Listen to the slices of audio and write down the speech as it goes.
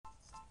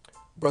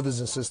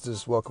Brothers and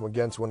sisters, welcome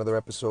again to another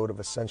episode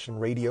of Ascension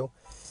Radio.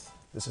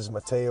 This is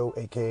Mateo,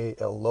 aka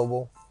El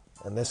Lobo,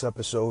 and this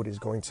episode is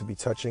going to be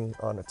touching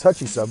on a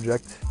touchy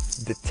subject,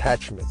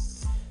 detachment.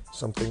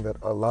 Something that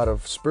a lot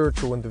of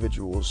spiritual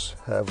individuals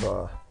have,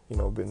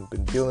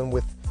 been dealing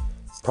with,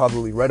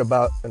 probably read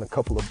about in a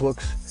couple of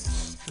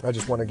books. I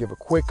just want to give a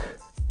quick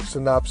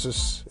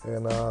synopsis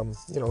and,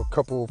 a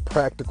couple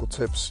practical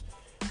tips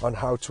on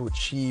how to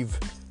achieve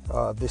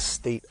this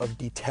state of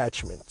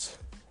detachment.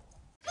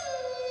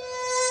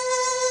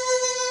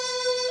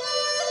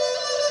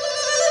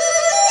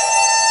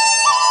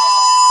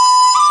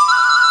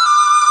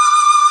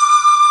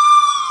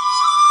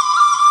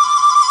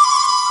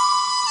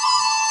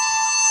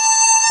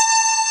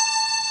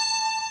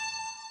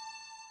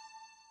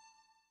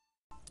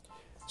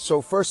 So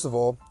first of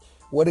all,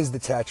 what is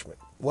detachment?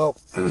 Well,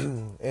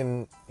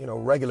 in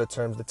regular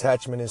terms,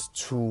 detachment is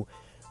to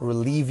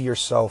relieve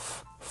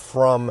yourself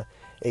from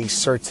a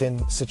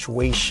certain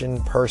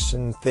situation,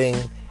 person, thing,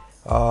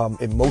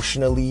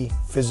 emotionally,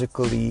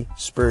 physically,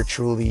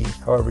 spiritually,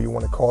 however you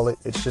want to call it.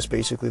 It's just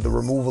basically the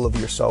removal of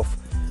yourself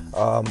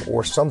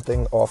or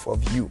something off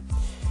of you.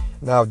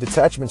 Now,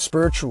 detachment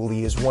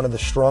spiritually is one of the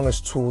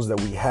strongest tools that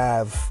we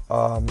have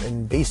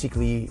in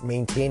basically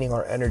maintaining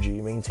our energy,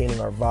 maintaining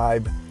our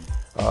vibe,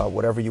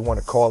 whatever you want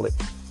to call it.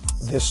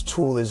 This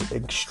tool is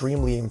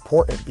extremely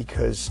important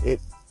because it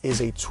is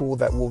a tool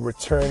that will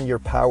return your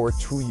power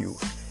to you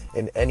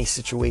in any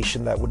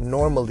situation that would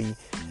normally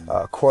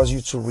cause you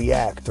to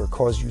react or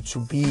cause you to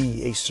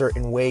be a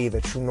certain way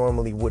that you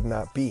normally would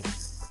not be.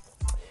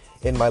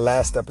 In my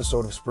last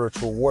episode of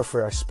Spiritual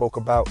Warfare, I spoke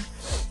about,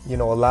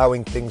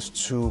 allowing things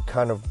to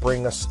kind of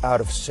bring us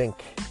out of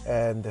sync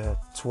and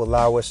to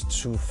allow us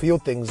to feel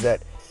things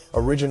that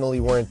originally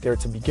weren't there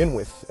to begin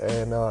with.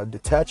 And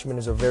detachment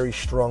is a very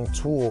strong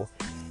tool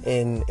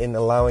in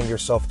allowing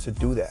yourself to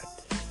do that.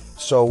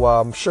 So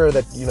I'm sure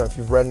that, if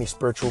you've read any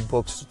spiritual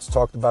books, it's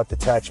talked about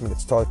detachment.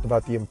 It's talked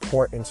about the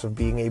importance of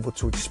being able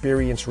to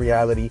experience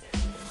reality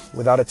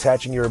without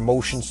attaching your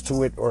emotions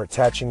to it or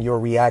attaching your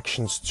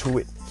reactions to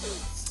it.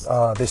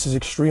 This is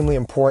extremely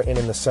important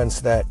in the sense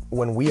that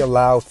when we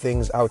allow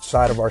things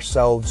outside of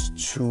ourselves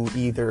to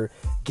either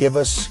give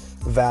us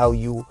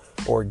value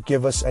or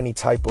give us any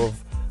type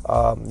of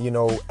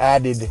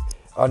added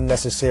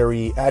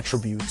unnecessary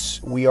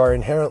attributes, we are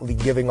inherently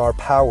giving our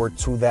power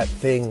to that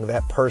thing,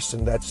 that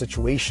person, that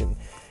situation.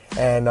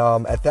 And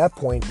at that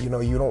point, you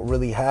don't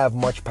really have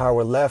much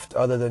power left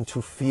other than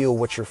to feel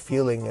what you're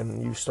feeling,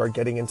 and you start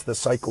getting into the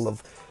cycle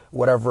of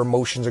whatever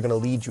emotions are going to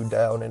lead you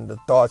down and the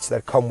thoughts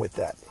that come with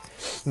that.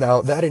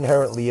 Now, that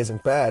inherently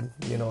isn't bad.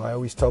 I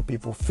always tell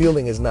people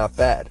feeling is not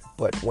bad,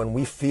 but when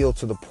we feel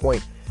to the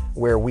point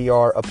where we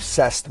are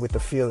obsessed with the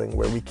feeling,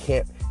 where we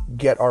can't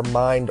get our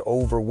mind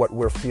over what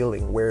we're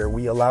feeling, where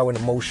we allow an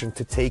emotion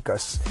to take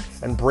us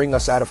and bring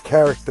us out of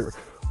character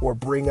or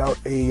bring out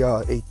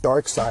a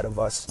dark side of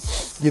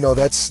us,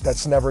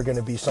 that's never going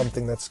to be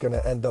something that's going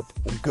to end up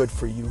good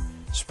for you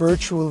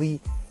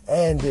spiritually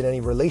and in any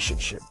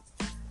relationship.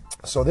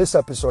 So this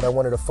episode, I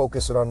wanted to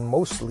focus it on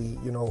mostly,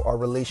 our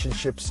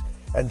relationships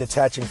and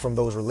detaching from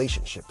those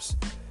relationships.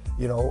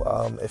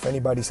 If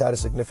anybody's had a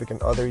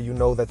significant other,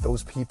 that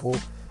those people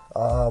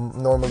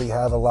normally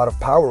have a lot of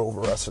power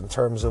over us in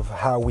terms of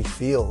how we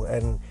feel,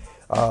 and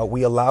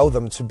we allow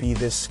them to be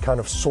this kind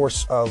of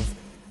source of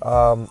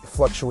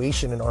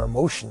fluctuation in our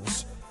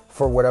emotions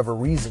for whatever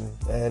reason.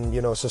 And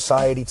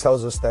society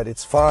tells us that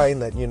it's fine,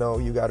 that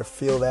you got to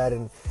feel that,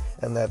 and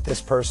that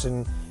this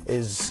person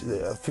is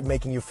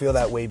making you feel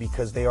that way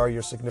because they are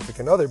your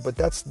significant other, but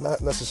that's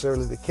not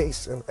necessarily the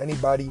case. And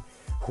anybody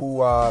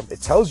who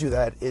it tells you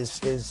that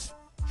is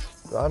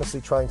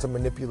honestly trying to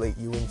manipulate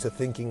you into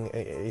thinking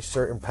a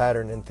certain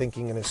pattern and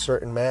thinking in a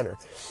certain manner.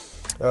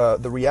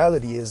 The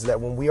reality is that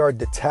when we are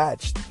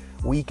detached,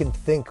 we can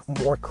think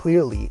more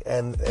clearly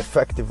and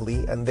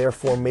effectively, and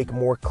therefore make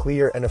more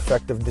clear and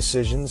effective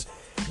decisions.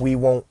 We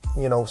won't,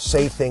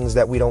 say things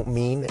that we don't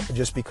mean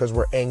just because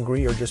we're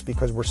angry or just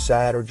because we're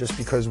sad or just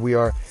because we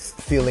are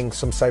feeling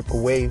some type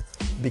of way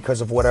because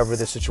of whatever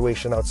the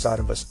situation outside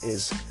of us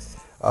is.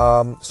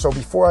 So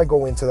before I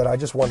go into that, I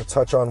just want to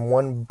touch on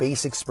one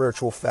basic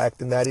spiritual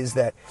fact, and that is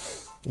that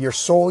your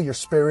soul, your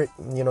spirit,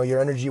 your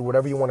energy,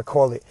 whatever you want to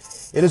call it,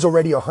 it is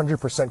already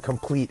 100%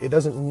 complete. It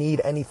doesn't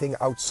need anything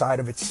outside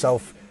of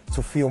itself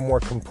to feel more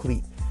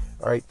complete.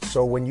 All right.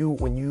 So when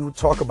you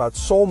talk about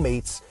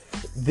soulmates,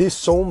 this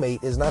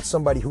soulmate is not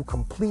somebody who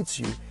completes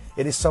you.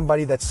 It is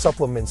somebody that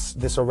supplements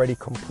this already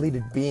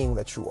completed being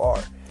that you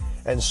are.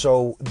 And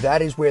so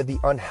that is where the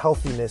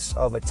unhealthiness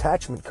of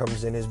attachment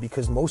comes in, is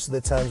because most of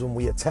the times when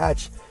we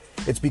attach,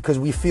 it's because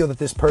we feel that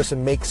this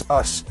person makes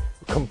us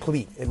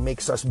complete. It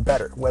makes us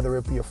better, whether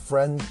it be a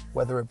friend,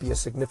 whether it be a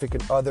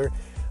significant other.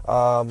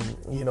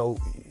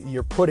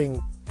 You're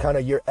putting kind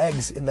of your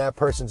eggs in that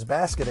person's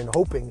basket and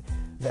hoping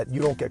that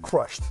you don't get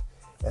crushed.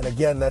 And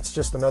again, that's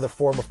just another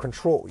form of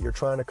control. You're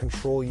trying to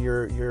control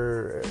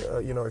your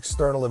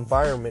external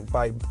environment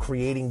by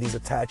creating these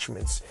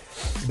attachments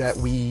that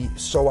we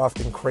so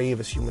often crave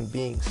as human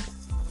beings.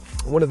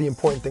 one of the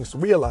important things to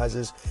realize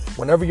is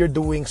whenever you're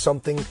doing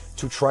something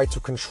to try to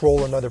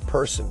control another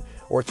person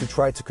or to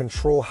try to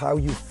control how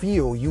you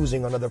feel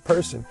using another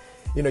person,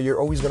 you're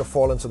always going to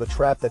fall into the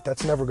trap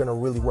that's never going to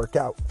really work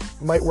out.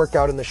 It might work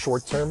out in the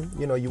short term.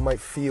 You might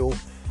feel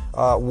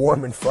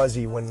warm and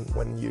fuzzy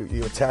when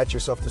you attach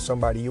yourself to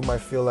somebody. You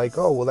might feel like,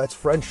 oh, well, that's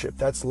friendship,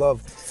 that's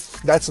love.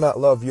 That's not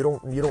love. You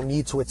don't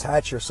need to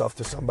attach yourself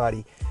to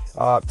somebody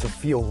to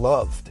feel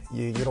loved.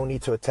 You don't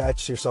need to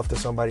attach yourself to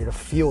somebody to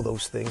feel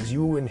those things.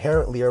 You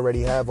inherently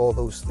already have all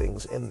those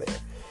things in there.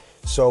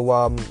 So,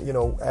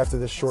 after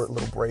this short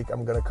little break,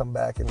 I'm going to come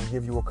back and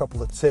give you a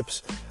couple of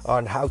tips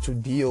on how to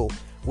deal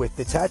with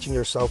detaching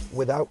yourself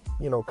without,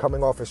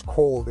 coming off as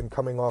cold and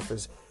coming off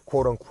as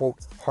quote unquote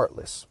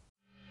heartless.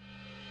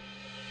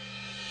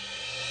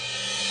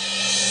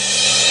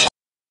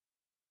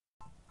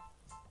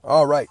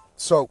 All right,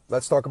 so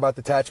let's talk about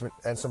detachment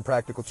and some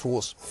practical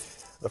tools.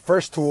 The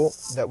first tool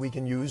that we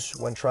can use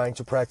when trying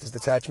to practice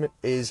detachment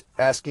is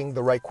asking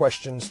the right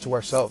questions to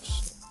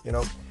ourselves.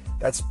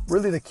 That's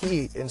really the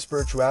key in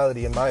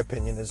spirituality, in my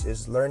opinion,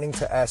 is learning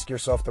to ask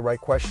yourself the right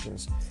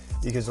questions,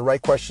 because the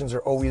right questions are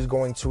always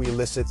going to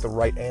elicit the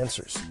right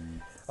answers.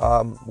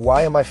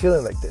 Why am I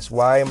feeling like this?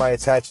 Why am I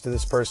attached to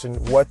this person?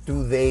 What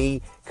do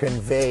they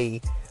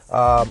convey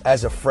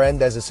as a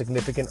friend, as a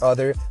significant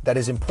other that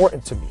is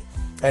important to me?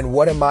 And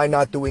what am I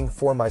not doing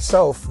for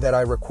myself that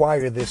I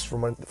require this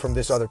from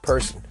this other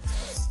person?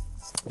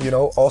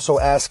 Also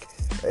ask,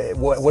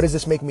 what does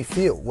this make me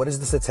feel? What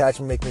does this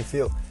attachment make me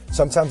feel?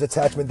 Sometimes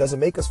attachment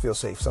doesn't make us feel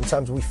safe.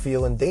 Sometimes we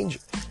feel in danger.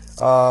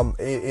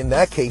 In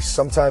that case,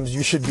 sometimes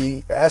you should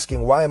be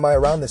asking, why am I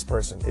around this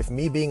person? If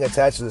me being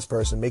attached to this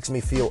person makes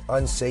me feel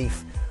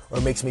unsafe or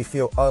makes me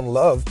feel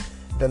unloved,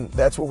 then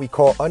that's what we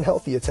call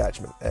unhealthy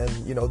attachment. And,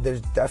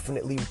 there's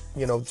definitely,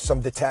 some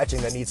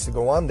detaching that needs to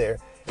go on there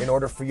in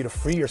order for you to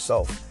free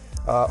yourself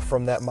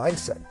from that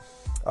mindset.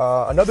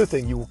 Another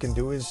thing you can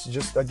do is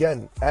just,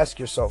 again, ask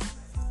yourself,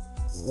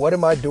 what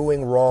am I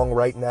doing wrong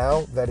right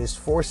now that is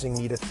forcing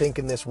me to think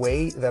in this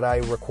way that I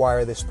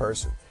require this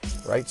person,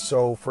 right?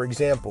 So, for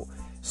example,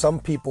 some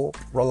people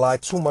rely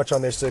too much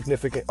on their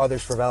significant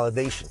others for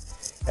validation.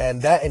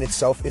 And that in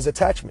itself is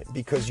attachment,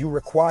 because you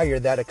require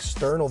that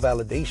external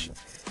validation.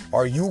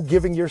 Are you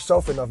giving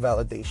yourself enough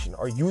validation?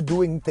 Are you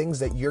doing things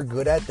that you're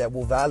good at that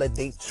will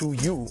validate to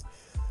you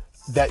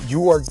that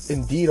you are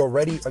indeed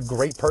already a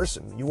great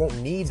person? You won't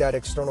need that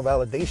external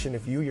validation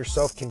if you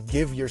yourself can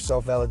give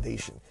yourself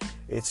validation.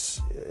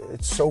 It's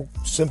so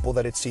simple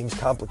that it seems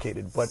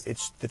complicated, but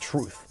it's the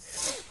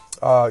truth.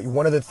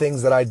 One of the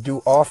things that I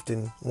do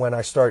often when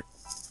I start,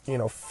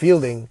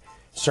 feeling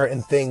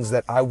certain things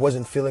that I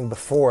wasn't feeling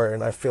before,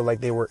 and I feel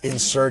like they were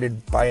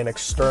inserted by an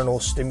external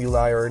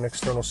stimuli or an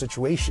external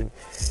situation,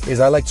 is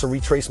I like to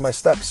retrace my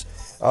steps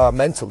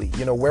mentally.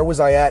 Where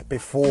was I at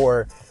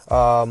before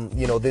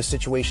this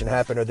situation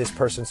happened, or this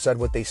person said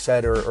what they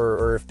said,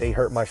 or if they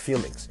hurt my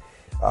feelings.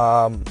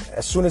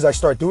 As soon as I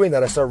start doing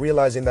that, I start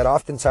realizing that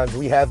oftentimes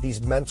we have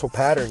these mental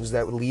patterns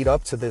that lead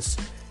up to this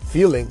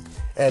feeling,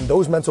 and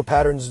those mental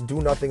patterns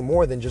do nothing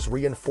more than just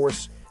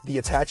reinforce the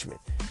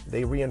attachment.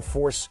 They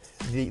reinforce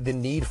the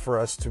need for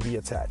us to be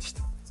attached.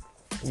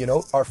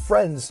 Our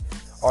friends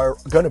are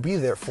going to be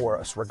there for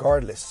us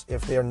regardless.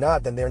 If they're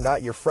not, then they're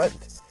not your friend.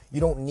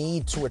 You don't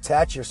need to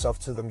attach yourself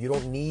to them. You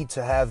don't need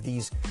to have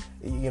these,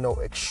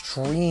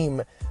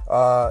 extreme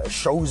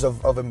shows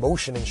of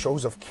emotion and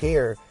shows of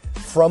care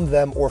from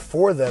them or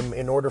for them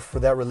in order for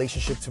that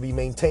relationship to be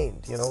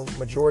maintained.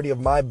 Majority of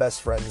my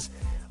best friends,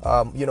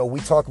 we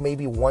talk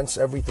maybe once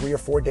every 3 or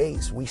 4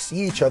 days. We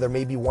see each other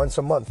maybe once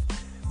a month.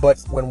 But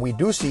when we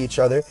do see each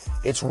other,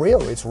 it's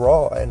real, it's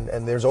raw,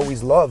 and there's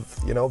always love,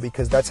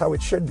 because that's how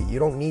it should be. You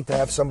don't need to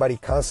have somebody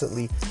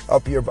constantly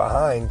up your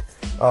behind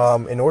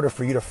in order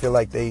for you to feel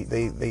like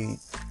they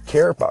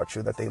care about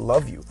you, that they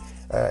love you.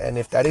 And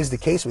if that is the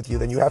case with you,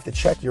 then you have to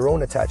check your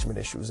own attachment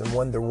issues and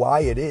wonder why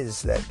it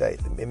is that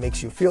it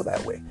makes you feel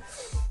that way.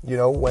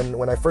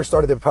 When I first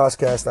started the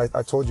podcast,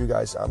 I told you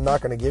guys, I'm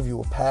not going to give you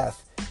a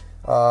path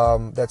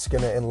that's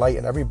going to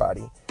enlighten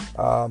everybody.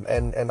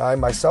 And I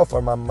myself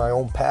am on my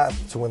own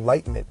path to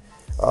enlightenment.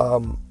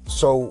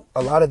 So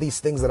a lot of these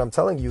things that I'm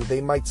telling you,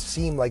 they might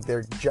seem like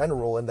they're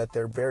general and that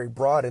they're very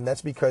broad. And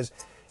that's because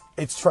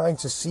it's trying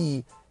to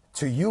see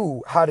to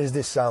you, how does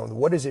this sound?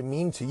 What does it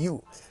mean to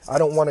you? I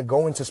don't want to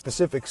go into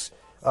specifics,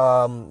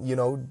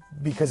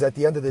 because at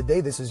the end of the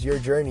day, this is your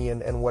journey,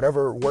 and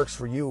whatever works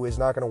for you is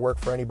not going to work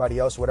for anybody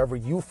else. Whatever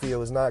you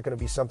feel is not going to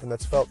be something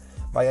that's felt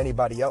by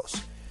anybody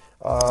else.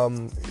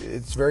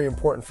 It's very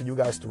important for you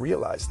guys to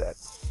realize that.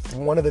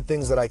 One of the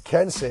things that I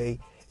can say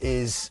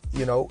is,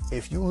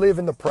 if you live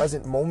in the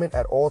present moment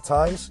at all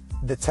times,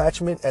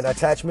 detachment and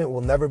attachment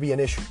will never be an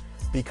issue,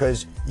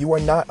 because you are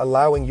not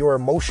allowing your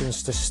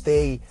emotions to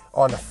stay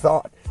on a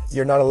thought.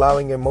 You're not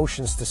allowing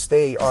emotions to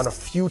stay on a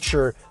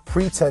future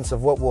pretense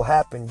of what will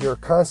happen. You're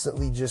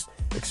constantly just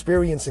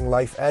experiencing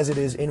life as it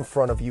is in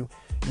front of you.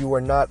 You are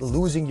not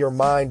losing your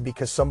mind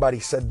because somebody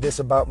said this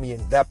about me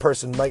and that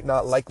person might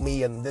not like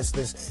me and this.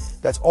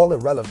 That's all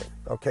irrelevant,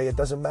 okay? It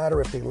doesn't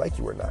matter if they like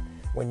you or not.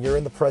 when you're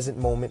in the present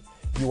moment,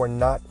 you are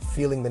not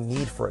feeling the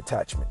need for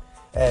attachment.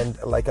 And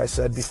like I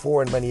said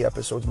before in many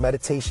episodes,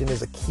 meditation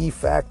is a key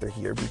factor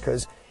here,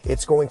 because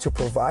it's going to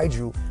provide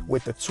you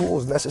with the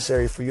tools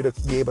necessary for you to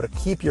be able to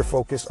keep your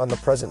focus on the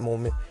present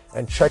moment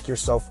and check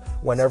yourself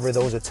whenever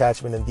those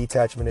attachment and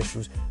detachment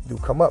issues do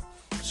come up.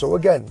 So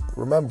again,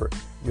 remember,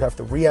 you have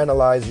to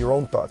reanalyze your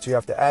own thoughts. You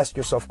have to ask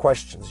yourself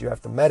questions. You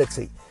have to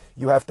meditate.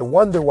 You have to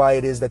wonder why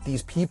it is that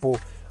these people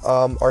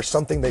are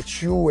something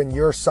that you and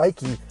your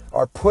psyche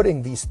are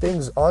putting these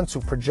things onto,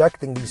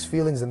 projecting these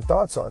feelings and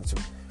thoughts onto.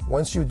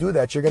 Once you do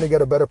that, you're going to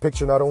get a better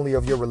picture not only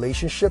of your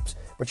relationships,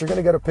 but you're going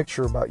to get a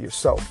picture about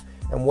yourself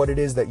and what it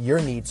is that your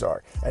needs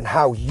are, and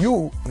how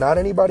you, not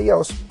anybody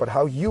else, but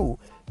how you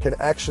can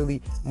actually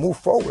move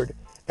forward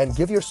and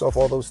give yourself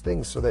all those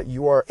things so that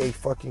you are a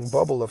fucking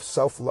bubble of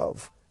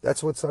self-love.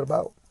 That's what it's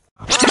about.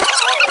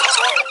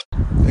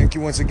 Thank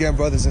you once again,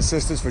 brothers and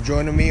sisters, for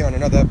joining me on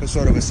another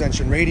episode of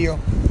Ascension Radio.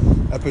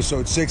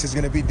 Episode 6 is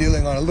going to be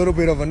dealing on a little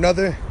bit of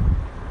another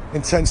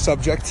intense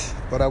subject,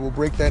 but I will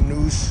break that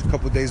news a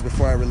couple days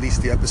before I release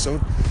the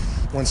episode.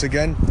 Once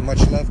again,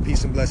 much love,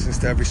 peace, and blessings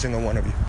to every single one of you.